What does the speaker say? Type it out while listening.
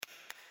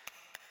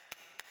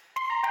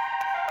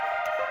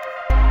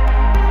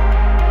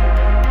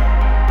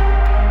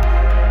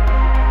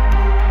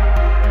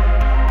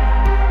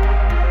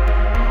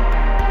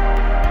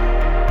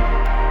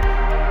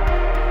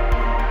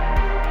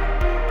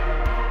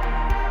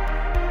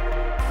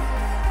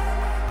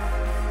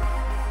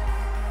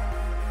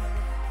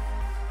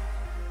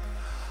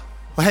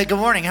Well, hey, good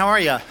morning. How are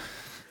you?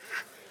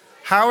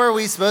 How are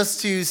we supposed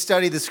to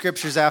study the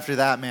scriptures after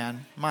that,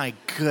 man? My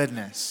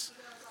goodness.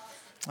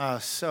 Oh,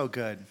 so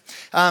good.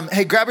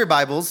 Hey, grab your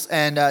Bibles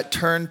and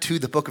turn to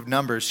the book of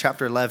Numbers,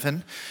 chapter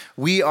 11.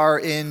 We are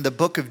in the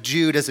book of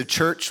Jude as a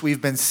church.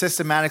 We've been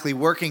systematically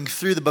working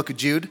through the book of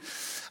Jude.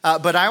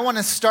 But I want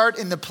to start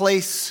in the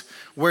place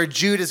where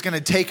Jude is going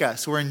to take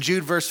us. We're in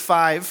Jude verse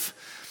 5.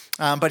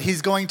 But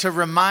he's going to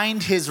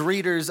remind his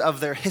readers of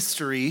their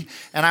history,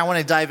 and I want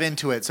to dive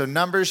into it. So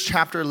Numbers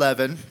chapter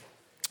 11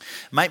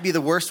 might be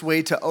the worst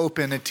way to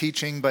open a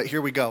teaching, but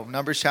here we go.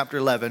 Numbers chapter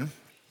 11. I'm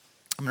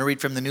going to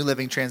read from the New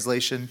Living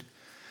Translation.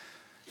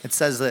 It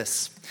says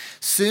this: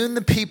 Soon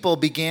the people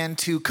began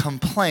to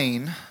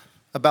complain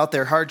about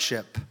their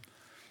hardship,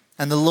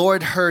 and the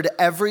Lord heard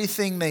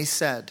everything they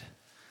said.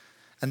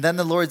 And then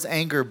the Lord's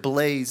anger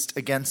blazed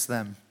against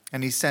them,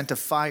 and he sent a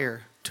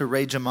fire to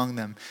rage among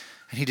them.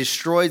 And he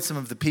destroyed some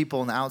of the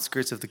people in the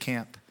outskirts of the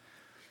camp.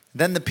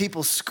 Then the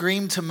people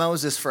screamed to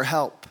Moses for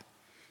help.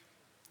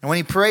 And when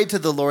he prayed to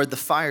the Lord, the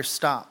fire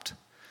stopped.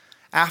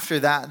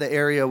 After that, the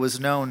area was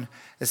known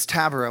as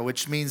Taberah,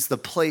 which means the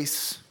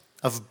place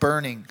of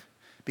burning,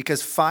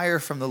 because fire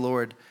from the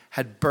Lord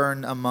had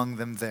burned among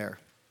them there.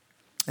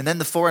 And then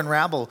the foreign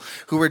rabble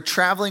who were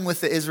traveling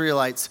with the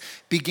Israelites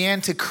began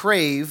to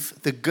crave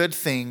the good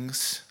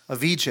things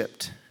of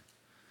Egypt.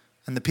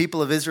 And the people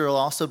of Israel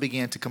also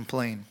began to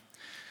complain.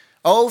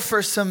 "Oh,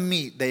 for some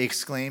meat," they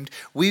exclaimed.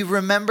 "We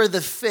remember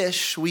the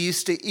fish we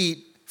used to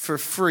eat for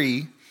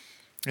free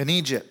in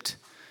Egypt.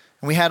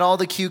 And we had all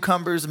the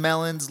cucumbers,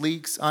 melons,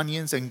 leeks,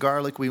 onions, and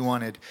garlic we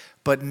wanted.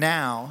 But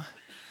now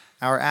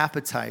our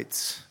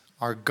appetites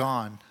are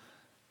gone.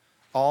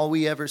 All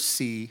we ever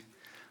see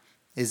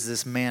is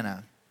this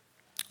manna."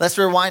 Let's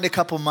rewind a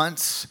couple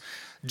months.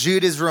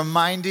 Jude is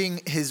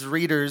reminding his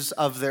readers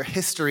of their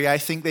history. I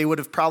think they would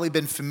have probably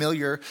been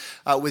familiar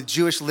with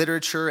Jewish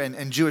literature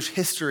and Jewish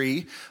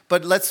history.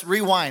 But let's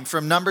rewind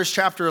from Numbers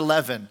chapter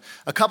 11.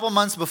 A couple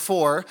months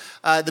before,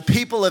 the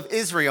people of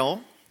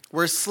Israel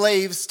were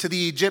slaves to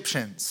the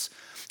Egyptians.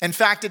 In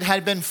fact, it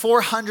had been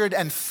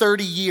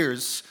 430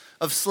 years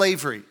of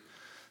slavery.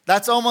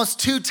 That's almost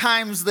 2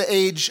 times the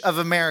age of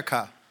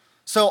America.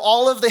 So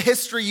all of the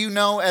history you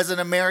know as an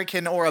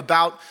American or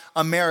about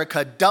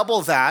America,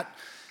 double that.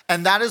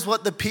 And that is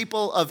what the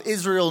people of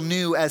Israel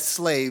knew as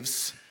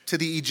slaves to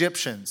the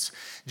Egyptians.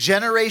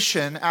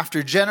 Generation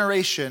after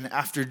generation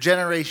after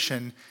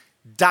generation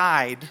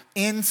died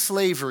in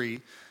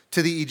slavery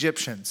to the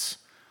Egyptians.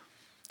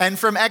 And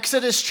from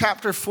Exodus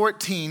chapter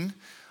 14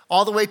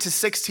 all the way to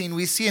 16,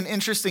 we see an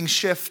interesting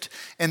shift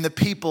in the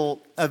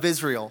people of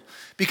Israel.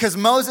 Because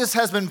Moses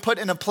has been put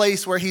in a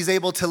place where he's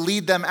able to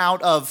lead them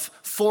out of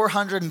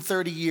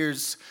 430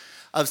 years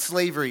of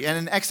slavery. And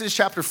in Exodus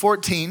chapter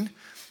 14,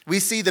 we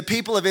see the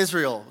people of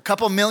Israel, a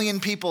couple million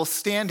people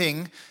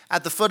standing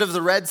at the foot of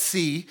the Red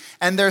Sea,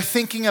 and they're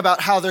thinking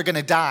about how they're going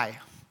to die.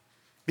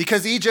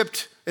 Because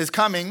Egypt is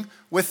coming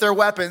with their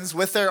weapons,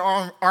 with their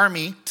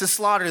army to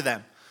slaughter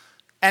them.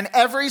 And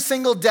every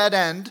single dead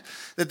end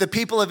that the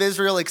people of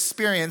Israel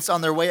experience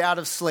on their way out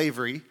of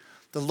slavery,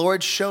 the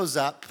Lord shows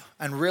up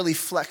and really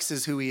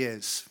flexes who he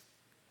is.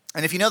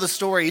 And if you know the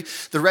story,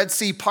 the Red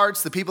Sea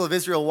parts, the people of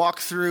Israel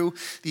walk through,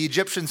 the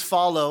Egyptians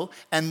follow,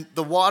 and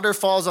the water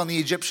falls on the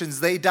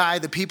Egyptians. They die.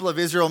 The people of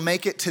Israel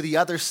make it to the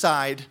other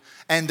side,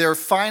 and they're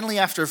finally,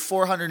 after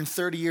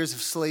 430 years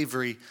of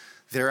slavery,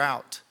 they're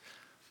out.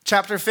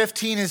 Chapter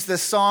 15 is the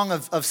song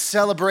of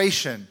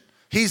celebration.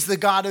 He's the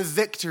God of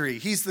victory.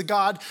 He's the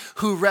God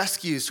who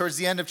rescues. Towards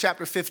the end of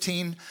chapter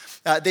 15,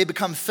 they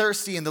become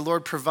thirsty, and the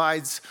Lord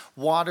provides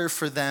water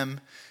for them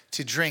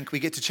to drink. We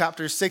get to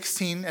chapter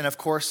 16, and of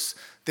course,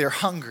 they're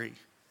hungry.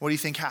 What do you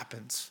think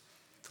happens?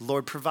 The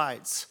Lord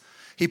provides.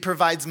 He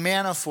provides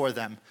manna for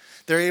them.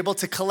 They're able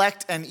to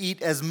collect and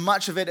eat as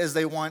much of it as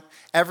they want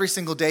every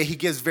single day. He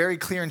gives very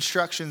clear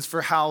instructions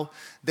for how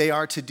they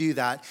are to do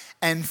that.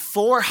 And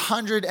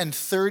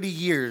 430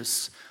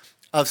 years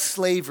of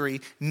slavery,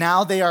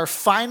 now they are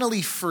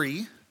finally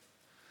free.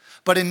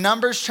 But in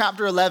Numbers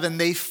chapter 11,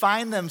 they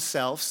find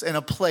themselves in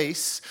a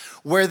place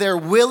where they're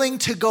willing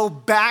to go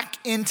back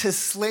into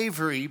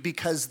slavery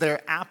because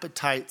their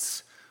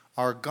appetites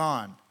are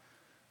gone.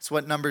 It's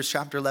what Numbers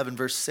chapter 11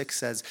 verse 6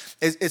 says.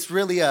 It's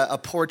really a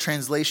poor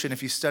translation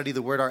if you study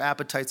the word, our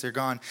appetites are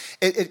gone.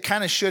 It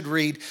kind of should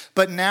read,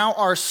 but now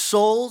our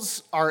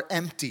souls are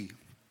empty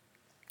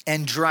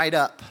and dried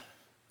up.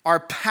 Our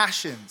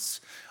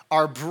passions,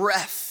 our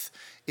breath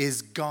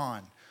is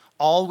gone.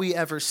 All we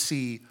ever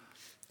see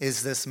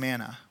is this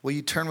manna. Will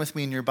you turn with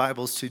me in your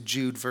Bibles to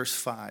Jude verse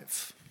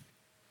 5?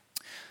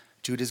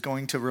 Jude is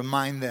going to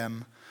remind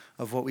them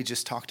of what we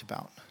just talked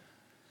about.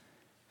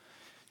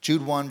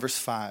 Jude 1 verse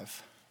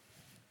 5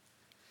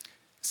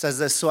 says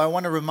this: "So I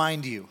want to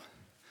remind you,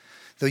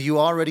 though you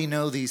already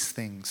know these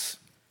things,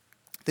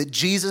 that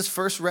Jesus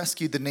first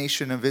rescued the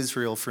nation of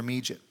Israel from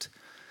Egypt,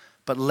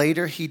 but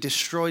later he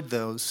destroyed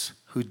those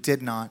who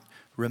did not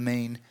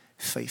remain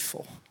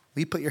faithful."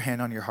 Will you put your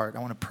hand on your heart? I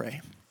want to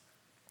pray.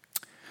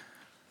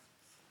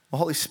 Well,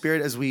 Holy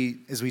Spirit, as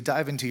we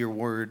dive into your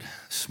word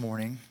this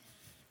morning,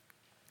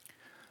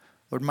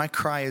 Lord, my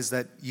cry is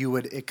that you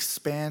would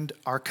expand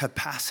our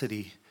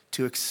capacity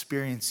to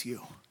experience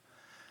you,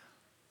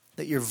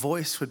 that your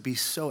voice would be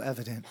so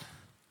evident,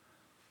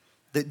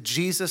 that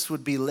Jesus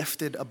would be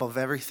lifted above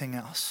everything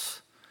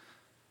else.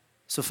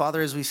 So,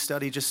 Father, as we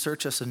study, just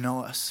search us and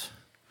know us.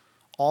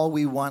 All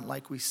we want,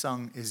 like we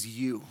sung, is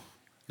you.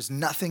 There's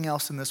nothing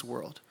else in this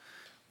world.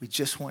 We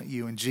just want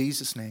you. In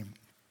Jesus' name,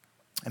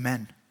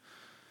 amen.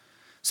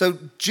 So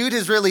Jude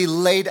has really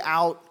laid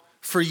out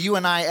for you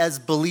and I as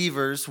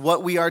believers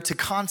what we are to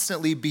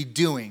constantly be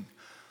doing.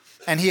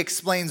 And he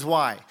explains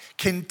why.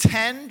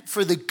 Contend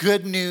for the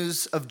good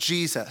news of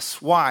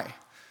Jesus. Why?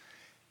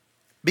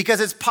 Because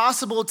it's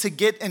possible to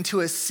get into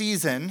a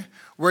season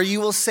where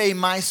you will say,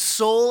 my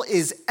soul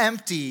is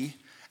empty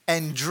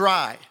and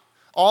dry.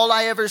 All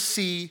I ever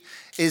see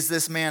is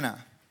this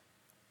manna.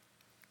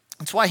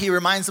 That's why he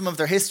reminds them of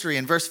their history.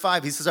 In verse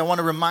 5, he says, I want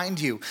to remind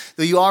you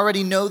that you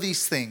already know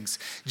these things.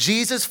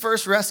 Jesus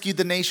first rescued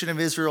the nation of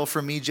Israel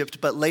from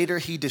Egypt, but later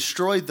he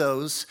destroyed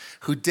those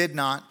who did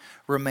not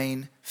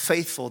remain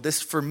faithful.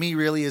 This, for me,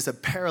 really is a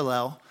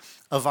parallel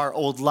of our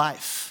old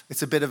life.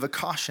 It's a bit of a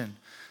caution.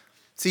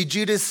 See,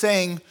 Jude is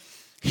saying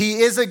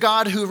he is a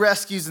God who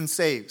rescues and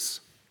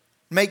saves.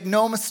 Make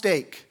no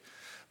mistake,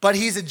 but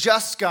he's a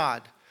just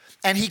God,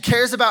 and he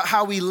cares about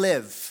how we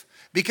live.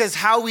 Because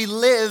how we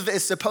live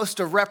is supposed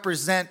to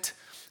represent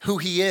who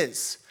he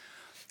is.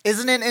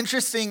 Isn't it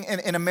interesting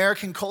in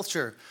American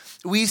culture?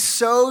 We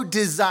so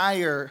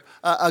desire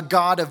a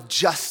God of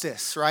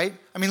justice, right?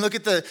 I mean, look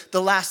at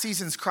the last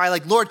season's cry,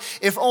 like, Lord,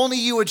 if only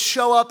you would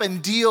show up and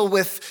deal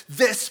with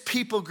this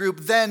people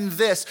group, then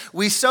this.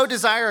 We so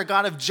desire a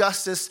God of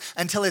justice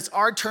until it's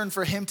our turn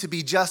for him to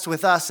be just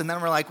with us. And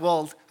then we're like,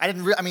 well, I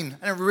didn't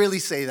really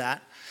say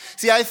that.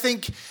 See, I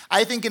think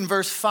in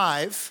verse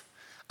 5,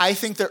 I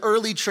think the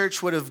early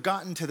church would have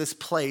gotten to this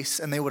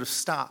place and they would have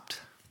stopped,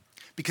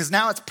 because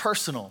now it's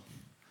personal.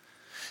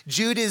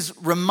 Jude is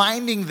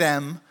reminding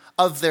them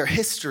of their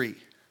history.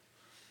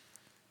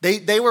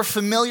 They were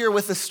familiar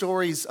with the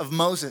stories of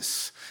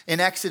Moses in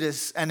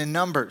Exodus and in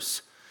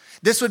Numbers.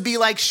 This would be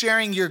like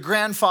sharing your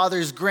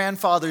grandfather's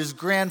grandfather's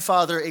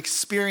grandfather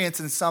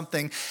experience in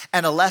something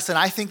and a lesson.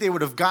 I think they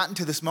would have gotten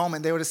to this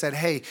moment. They would have said,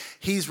 hey,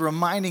 he's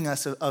reminding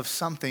us of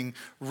something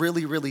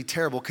really, really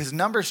terrible. Because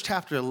Numbers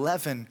chapter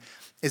 11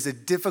 is a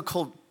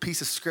difficult piece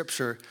of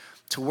scripture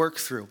to work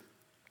through.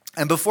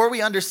 And before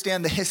we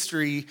understand the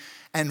history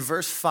and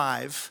verse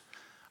 5,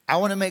 I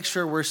want to make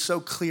sure we're so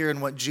clear in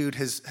what Jude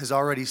has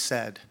already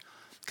said.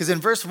 Because in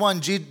verse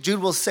 1, Jude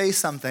will say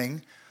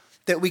something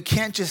that we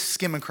can't just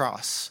skim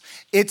across.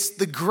 It's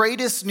the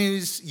greatest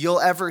news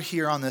you'll ever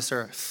hear on this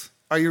earth.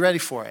 Are you ready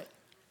for it?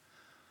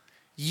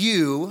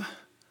 You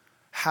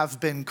have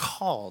been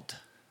called.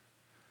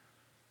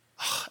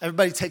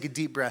 Everybody take a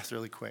deep breath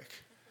really quick.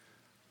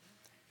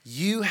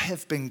 You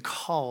have been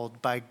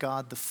called by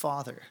God the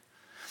Father.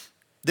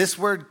 This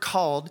word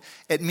called,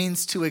 it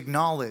means to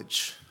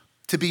acknowledge,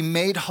 to be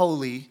made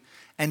holy,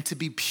 and to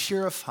be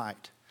purified.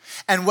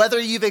 And whether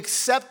you've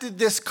accepted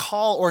this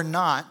call or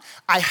not,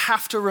 I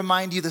have to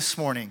remind you this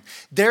morning,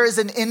 there is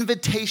an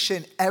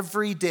invitation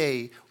every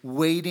day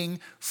waiting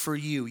for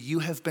you. You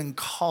have been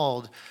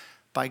called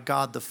by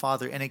God the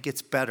Father, and it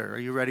gets better. Are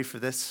you ready for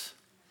this?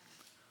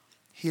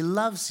 He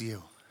loves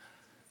you.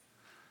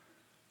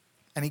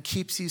 And he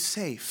keeps you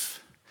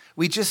safe.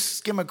 We just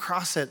skim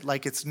across it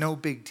like it's no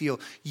big deal.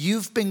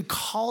 You've been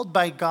called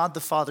by God the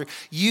Father.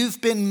 You've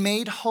been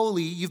made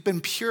holy. You've been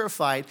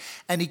purified,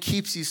 and he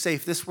keeps you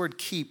safe. This word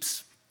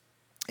keeps,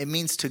 it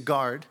means to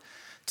guard,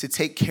 to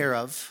take care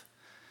of,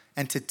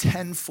 and to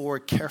tend for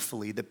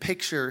carefully. The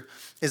picture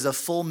is a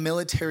full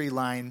military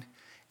line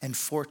and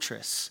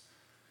fortress.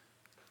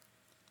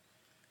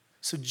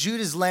 So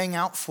Jude is laying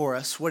out for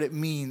us what it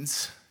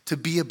means to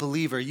be a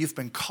believer. You've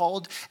been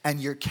called and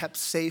you're kept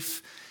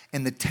safe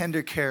in the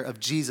tender care of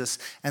Jesus.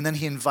 And then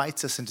he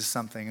invites us into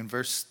something in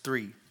verse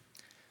 3.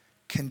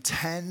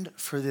 Contend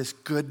for this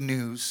good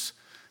news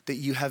that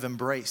you have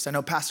embraced. I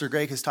know Pastor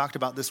Greg has talked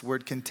about this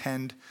word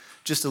contend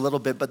just a little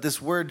bit, but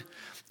this word,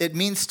 it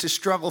means to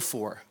struggle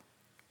for,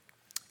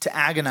 to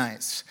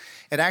agonize.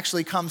 It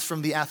actually comes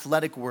from the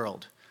athletic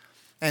world.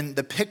 And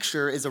the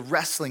picture is a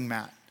wrestling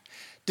mat.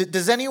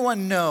 Does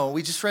anyone know,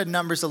 we just read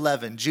Numbers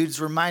 11,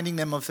 Jude's reminding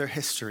them of their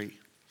history.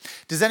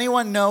 Does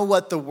anyone know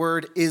what the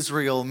word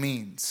Israel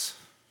means?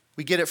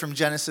 We get it from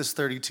Genesis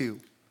 32.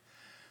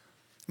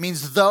 It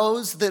means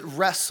those that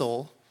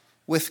wrestle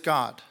with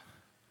God.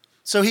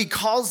 So he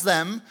calls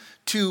them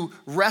to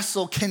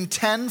wrestle,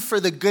 contend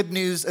for the good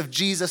news of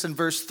Jesus in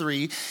verse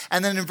 3.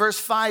 And then in verse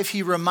 5,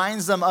 he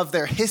reminds them of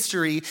their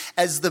history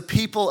as the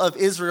people of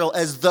Israel,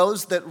 as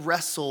those that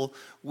wrestle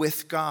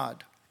with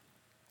God.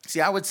 See,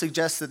 I would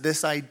suggest that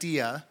this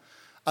idea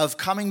of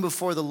coming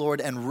before the Lord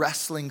and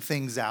wrestling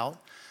things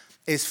out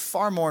is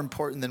far more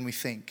important than we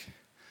think.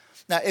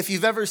 Now, if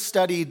you've ever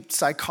studied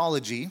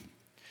psychology,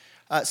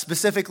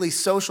 specifically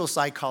social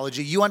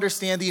psychology, you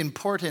understand the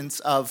importance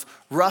of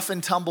rough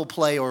and tumble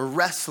play or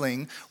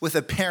wrestling with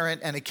a parent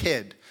and a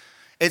kid.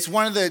 It's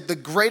one of the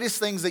greatest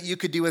things that you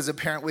could do as a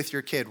parent with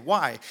your kid.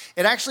 Why?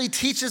 It actually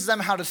teaches them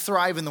how to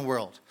thrive in the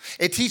world.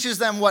 It teaches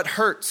them what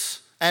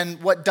hurts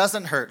and what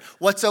doesn't hurt,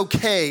 what's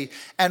okay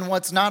and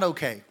what's not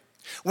okay.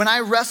 When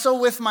I wrestle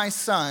with my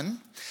son,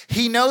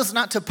 he knows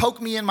not to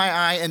poke me in my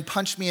eye and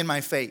punch me in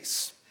my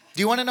face.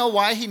 Do you want to know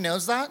why he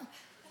knows that?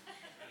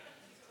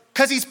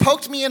 Because he's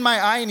poked me in my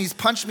eye and he's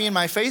punched me in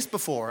my face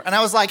before. And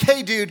I was like,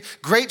 hey, dude,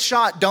 great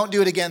shot. Don't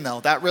do it again,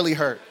 though. That really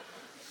hurt.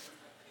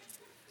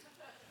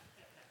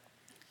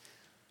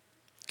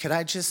 Could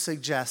I just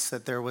suggest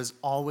that there was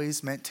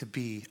always meant to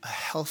be a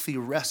healthy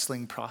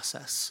wrestling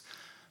process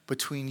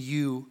between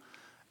you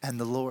and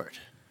the Lord,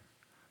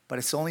 but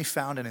it's only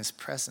found in his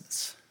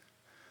presence.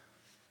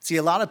 See,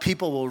 a lot of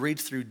people will read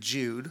through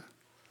Jude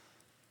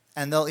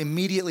and they'll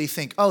immediately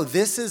think, oh,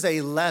 this is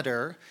a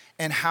letter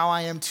and how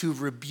I am to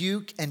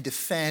rebuke and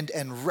defend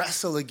and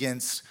wrestle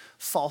against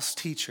false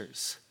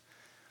teachers.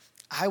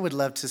 I would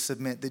love to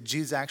submit that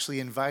Jude's actually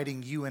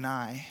inviting you and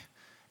I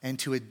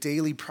into a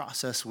daily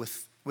process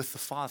with the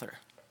Father,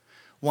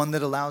 one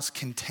that allows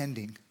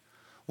contending,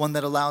 one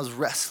that allows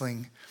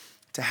wrestling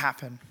to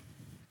happen.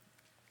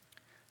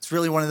 It's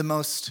really one of the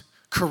most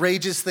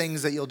courageous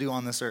things that you'll do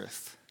on this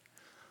earth.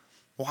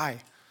 Why?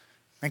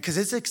 Because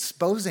it's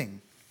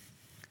exposing.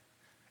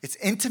 It's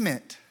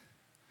intimate.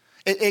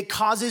 It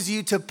causes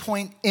you to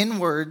point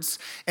inwards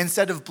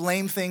instead of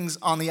blame things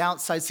on the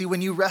outside. See,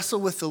 when you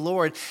wrestle with the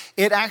Lord,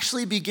 it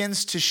actually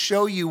begins to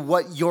show you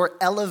what you're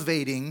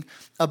elevating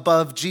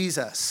above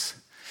Jesus.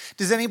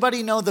 Does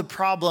anybody know the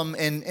problem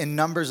in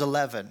Numbers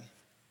 11?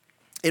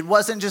 It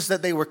wasn't just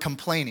that they were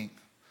complaining.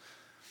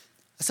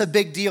 That's a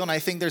big deal, and I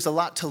think there's a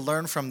lot to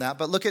learn from that.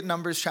 But look at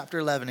Numbers chapter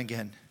 11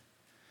 again.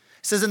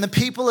 It says, and the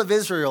people of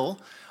Israel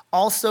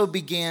also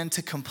began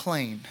to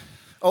complain.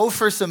 Oh,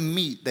 for some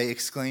meat, they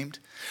exclaimed.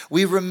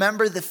 We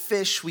remember the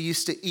fish we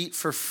used to eat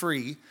for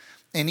free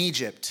in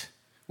Egypt.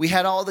 We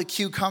had all the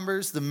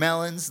cucumbers, the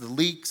melons, the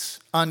leeks,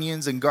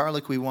 onions, and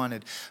garlic we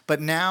wanted.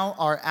 But now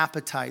our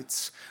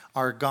appetites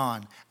are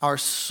gone. Our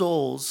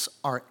souls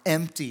are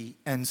empty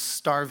and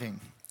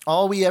starving.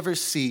 All we ever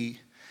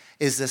see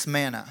is this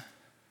manna.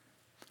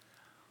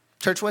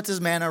 Church, what does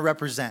manna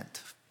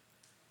represent?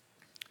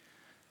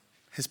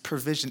 His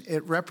provision.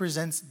 It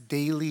represents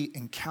daily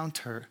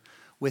encounter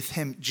with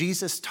him.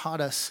 Jesus taught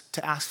us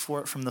to ask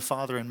for it from the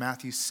Father in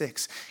Matthew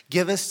 6.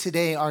 Give us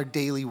today our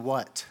daily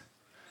what?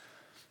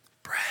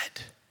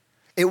 Bread.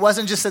 It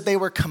wasn't just that they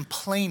were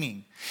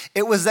complaining.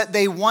 It was that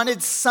they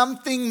wanted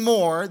something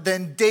more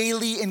than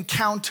daily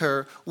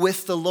encounter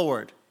with the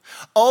Lord.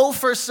 Oh,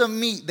 for some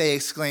meat, they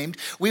exclaimed.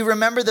 We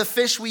remember the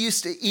fish we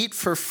used to eat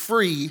for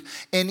free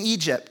in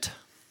Egypt.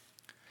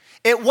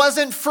 It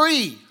wasn't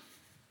free.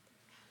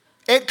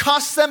 It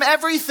cost them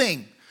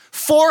everything.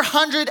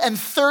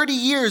 430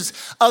 years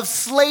of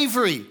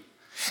slavery.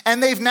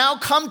 And they've now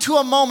come to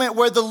a moment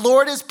where the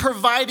Lord is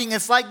providing.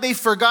 It's like they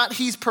forgot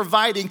he's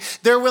providing.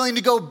 They're willing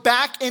to go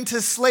back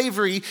into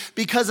slavery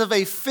because of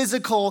a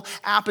physical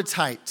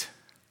appetite.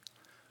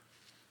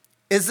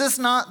 Is this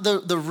not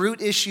the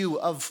root issue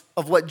of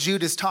what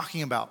Jude is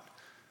talking about?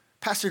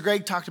 Pastor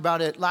Greg talked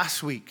about it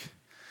last week.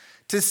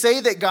 To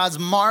say that God's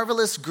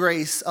marvelous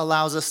grace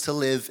allows us to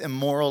live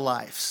immoral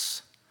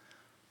lives.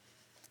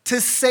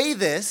 To say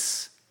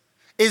this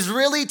is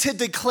really to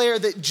declare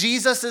that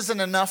Jesus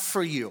isn't enough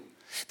for you.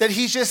 That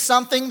he's just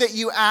something that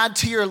you add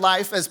to your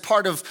life as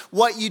part of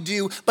what you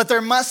do, but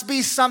there must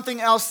be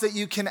something else that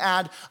you can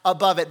add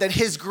above it. That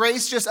his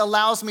grace just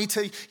allows me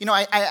to,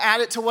 I add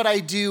it to what I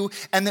do,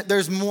 and that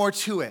there's more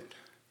to it.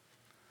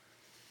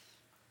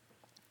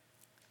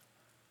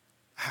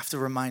 I have to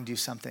remind you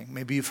something.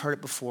 Maybe you've heard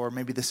it before.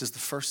 Maybe this is the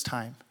first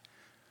time.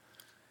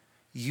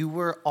 You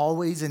were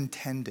always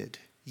intended.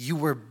 You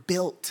were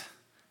built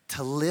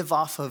to live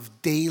off of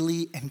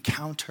daily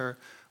encounter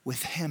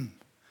with him.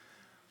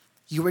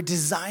 You were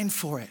designed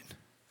for it.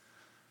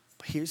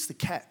 But here's the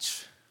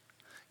catch.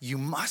 You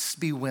must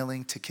be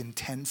willing to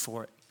contend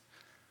for it.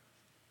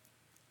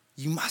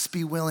 You must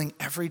be willing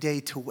every day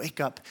to wake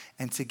up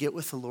and to get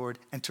with the Lord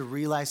and to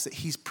realize that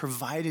he's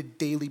provided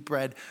daily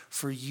bread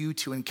for you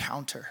to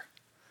encounter.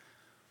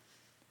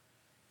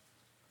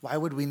 Why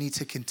would we need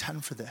to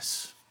contend for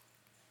this?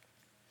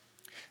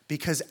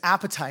 Because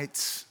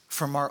appetites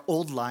from our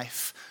old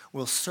life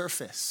will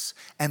surface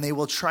and they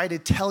will try to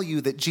tell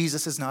you that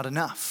Jesus is not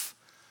enough.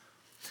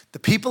 The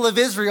people of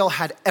Israel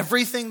had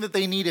everything that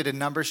they needed in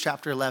Numbers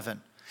chapter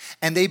 11.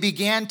 And they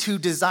began to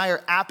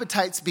desire,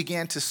 appetites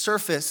began to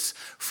surface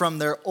from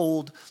their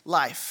old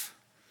life.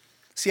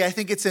 See, I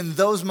think it's in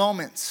those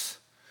moments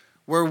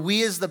where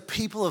we as the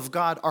people of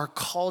God are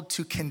called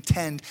to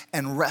contend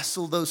and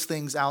wrestle those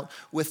things out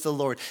with the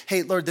Lord.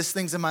 Hey, Lord, this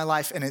thing's in my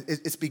life and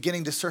it's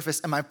beginning to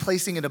surface. Am I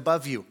placing it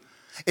above you?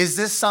 Is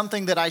this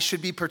something that I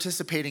should be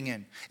participating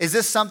in? Is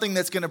this something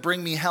that's going to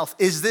bring me health?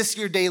 Is this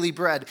your daily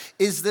bread?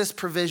 Is this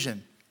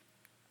provision?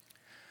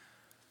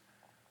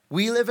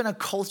 We live in a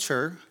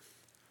culture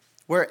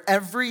where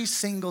every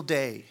single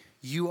day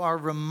you are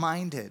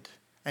reminded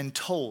and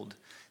told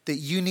that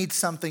you need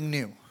something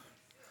new.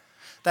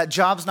 That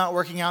job's not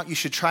working out, you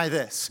should try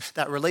this.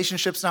 That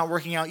relationship's not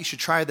working out, you should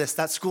try this.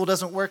 That school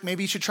doesn't work,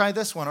 maybe you should try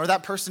this one. Or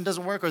that person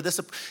doesn't work, or this,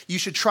 you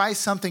should try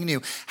something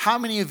new. How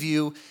many of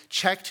you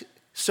checked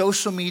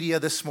social media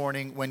this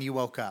morning when you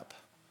woke up?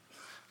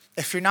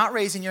 If you're not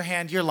raising your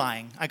hand, you're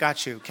lying. I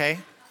got you, okay?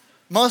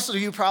 Most of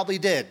you probably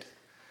did.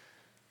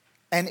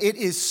 And it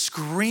is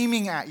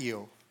screaming at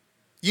you.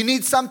 You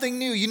need something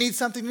new, you need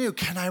something new.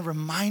 Can I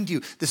remind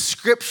you, the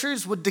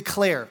scriptures would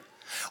declare,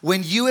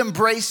 when you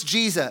embrace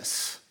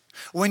Jesus,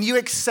 when you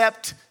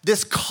accept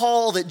this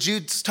call that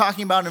Jude's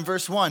talking about in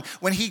verse 1,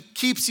 when he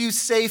keeps you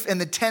safe in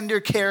the tender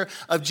care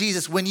of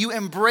Jesus, when you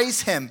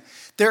embrace him,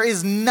 there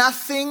is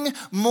nothing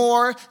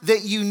more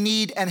that you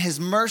need, and his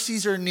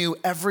mercies are new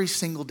every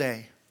single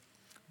day.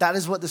 That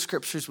is what the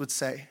scriptures would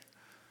say.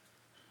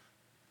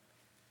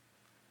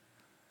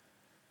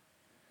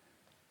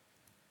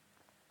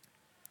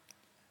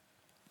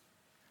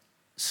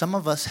 Some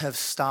of us have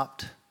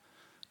stopped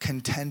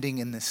contending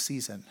in this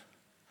season.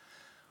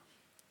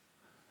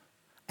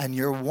 And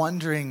you're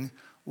wondering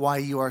why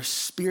you are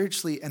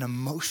spiritually and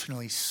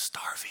emotionally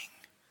starving.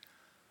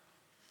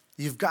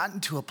 You've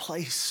gotten to a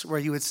place where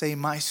you would say,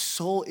 my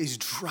soul is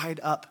dried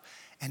up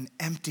and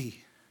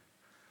empty.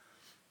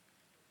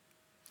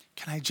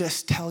 Can I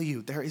just tell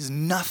you, there is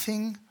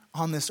nothing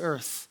on this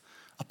earth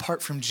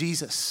apart from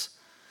Jesus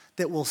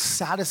that will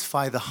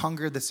satisfy the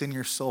hunger that's in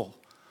your soul.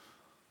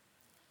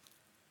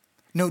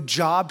 No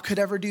job could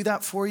ever do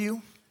that for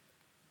you.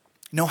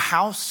 No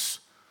house,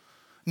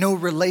 no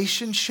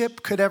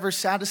relationship could ever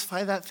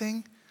satisfy that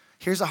thing.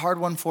 Here's a hard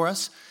one for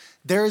us.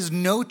 There is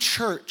no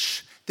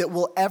church that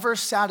will ever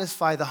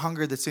satisfy the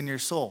hunger that's in your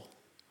soul.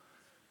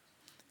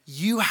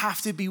 You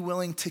have to be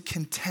willing to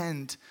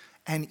contend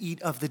and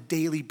eat of the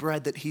daily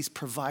bread that he's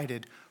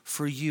provided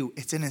for you.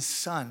 It's in his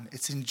son.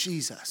 It's in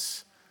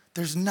Jesus.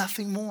 There's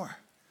nothing more.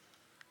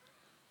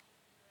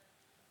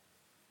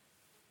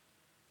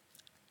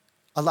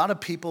 A lot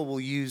of people will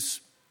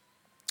use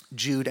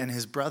Jude and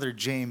his brother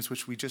James,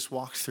 which we just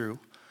walked through,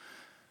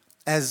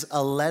 as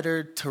a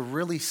letter to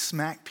really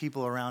smack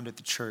people around at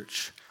the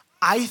church.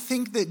 I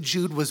think that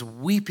Jude was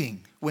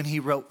weeping when he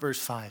wrote verse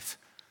 5,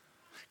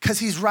 because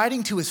he's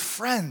writing to his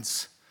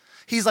friends.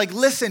 He's like,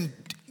 listen,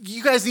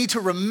 you guys need to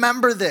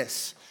remember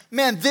this.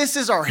 Man, this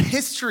is our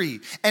history,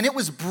 and it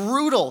was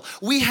brutal.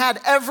 We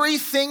had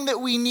everything that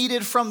we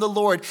needed from the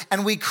Lord,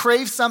 and we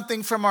craved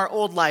something from our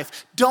old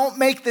life. Don't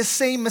make the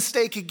same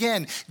mistake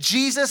again.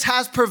 Jesus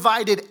has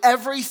provided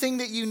everything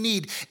that you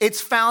need.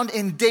 It's found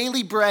in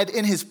daily bread,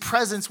 in his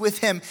presence with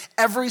him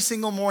every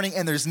single morning,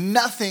 and there's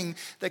nothing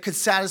that could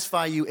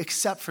satisfy you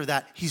except for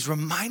that. He's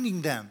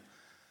reminding them.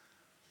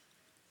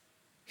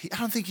 I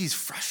don't think he's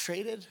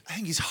frustrated. I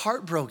think he's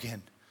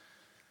heartbroken.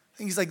 I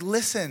think he's like,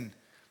 listen,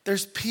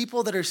 there's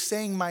people that are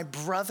saying my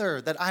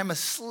brother that I'm a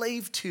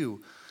slave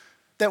to,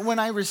 that when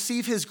I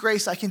receive his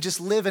grace, I can just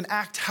live and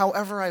act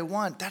however I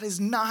want. That is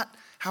not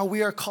how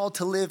we are called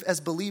to live as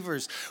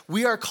believers.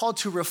 We are called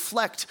to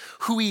reflect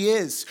who he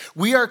is.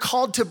 We are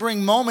called to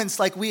bring moments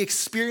like we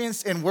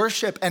experienced in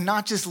worship and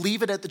not just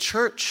leave it at the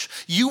church.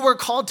 You were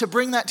called to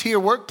bring that to your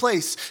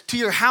workplace, to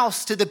your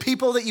house, to the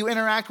people that you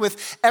interact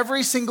with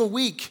every single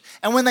week.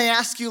 And when they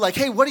ask you like,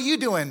 hey, what are you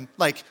doing?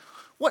 Like,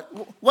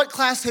 what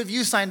class have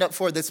you signed up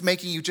for that's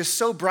making you just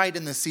so bright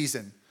in this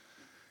season?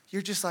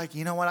 You're just like,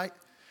 you know what?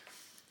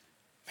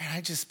 I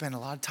just spend a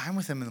lot of time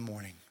with him in the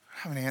morning.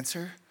 I have an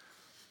answer.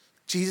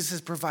 Jesus has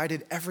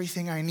provided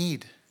everything I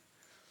need.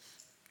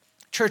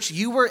 Church,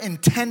 you were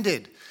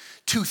intended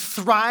to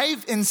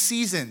thrive in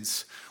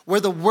seasons where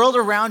the world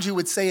around you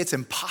would say it's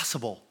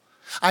impossible.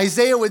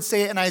 Isaiah would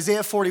say it in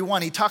Isaiah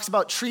 41. He talks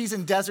about trees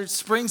and deserts,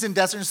 springs and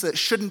deserts that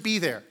shouldn't be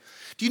there.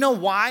 Do you know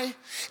why?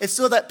 It's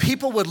so that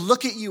people would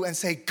look at you and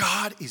say,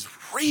 God is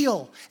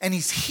real and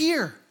he's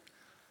here.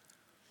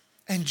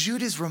 And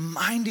Jude is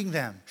reminding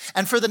them.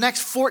 And for the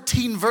next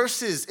 14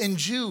 verses in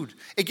Jude,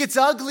 it gets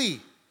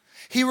ugly.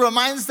 He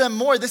reminds them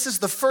more. This is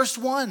the first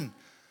one.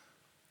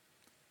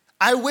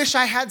 I wish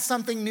I had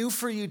something new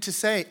for you to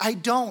say. I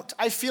don't.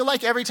 I feel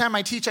like every time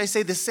I teach, I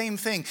say the same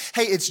thing.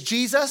 Hey, it's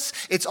Jesus.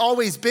 It's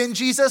always been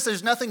Jesus.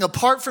 There's nothing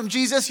apart from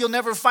Jesus. You'll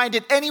never find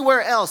it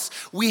anywhere else.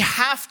 We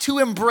have to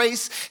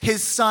embrace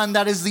his son.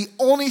 That is the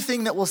only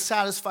thing that will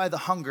satisfy the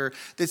hunger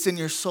that's in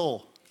your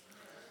soul.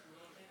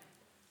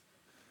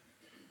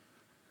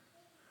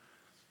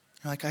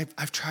 You're like,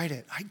 I've tried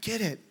it. I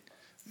get it.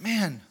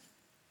 Man,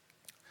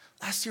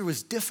 last year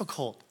was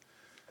difficult.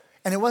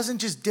 And it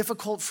wasn't just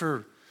difficult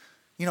for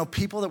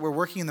people that were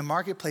working in the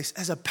marketplace.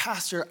 As a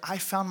pastor, I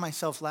found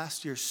myself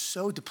last year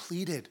so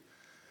depleted,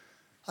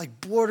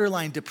 like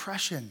borderline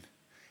depression.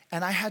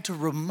 And I had to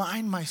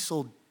remind my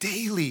soul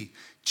daily,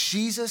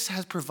 Jesus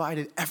has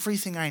provided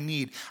everything I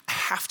need. I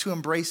have to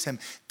embrace him.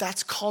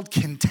 That's called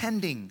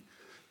contending.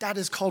 That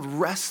is called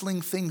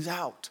wrestling things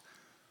out.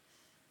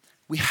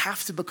 We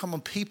have to become a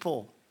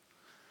people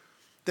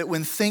that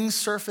when things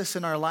surface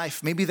in our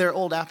life, maybe they're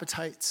old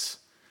appetites,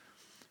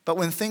 but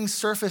when things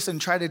surface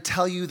and try to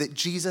tell you that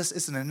Jesus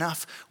isn't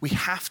enough, we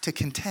have to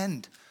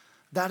contend.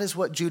 That is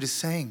what Jude is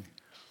saying.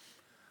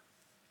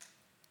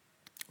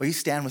 will you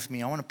stand with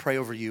me? I want to pray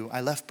over you. I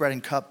left bread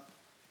and cup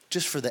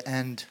just for the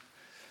end,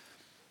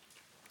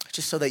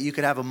 just so that you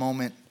could have a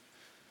moment.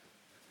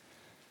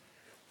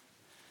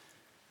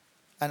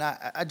 And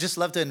I'd just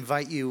love to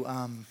invite you,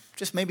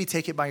 just maybe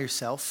take it by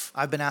yourself.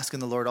 I've been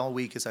asking the Lord all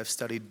week as I've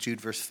studied Jude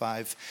verse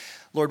 5.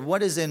 Lord,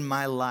 what is in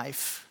my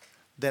life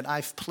that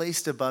I've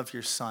placed above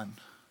your Son?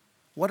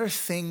 What are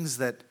things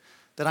that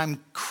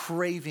I'm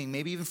craving,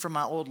 maybe even from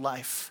my old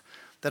life,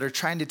 that are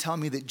trying to tell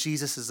me that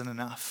Jesus isn't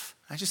enough?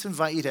 I just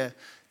invite you to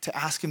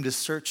ask him to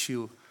search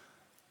you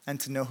and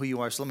to know who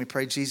you are. So let me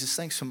pray. Jesus,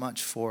 thanks so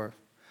much for,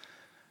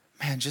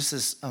 just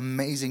this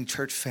amazing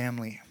church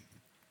family,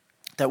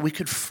 that we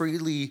could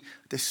freely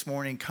this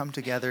morning come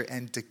together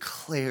and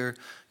declare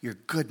your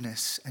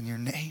goodness and your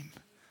name.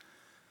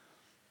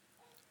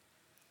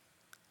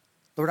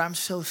 Lord, I'm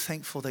so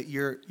thankful that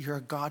you're a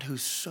God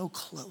who's so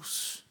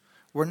close.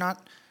 We're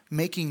not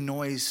making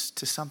noise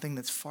to something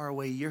that's far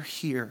away. You're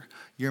here.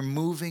 You're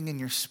moving and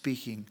you're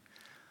speaking.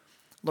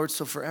 Lord,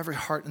 so for every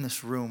heart in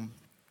this room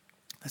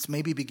that's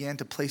maybe began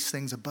to place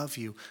things above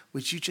you,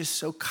 would you just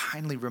so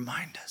kindly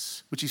remind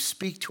us? Would you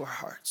speak to our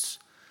hearts?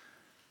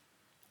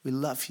 We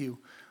love you.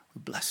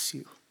 We bless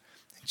you.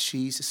 In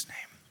Jesus'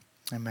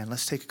 name, amen.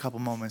 Let's take a couple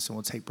moments and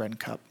we'll take bread and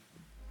cup.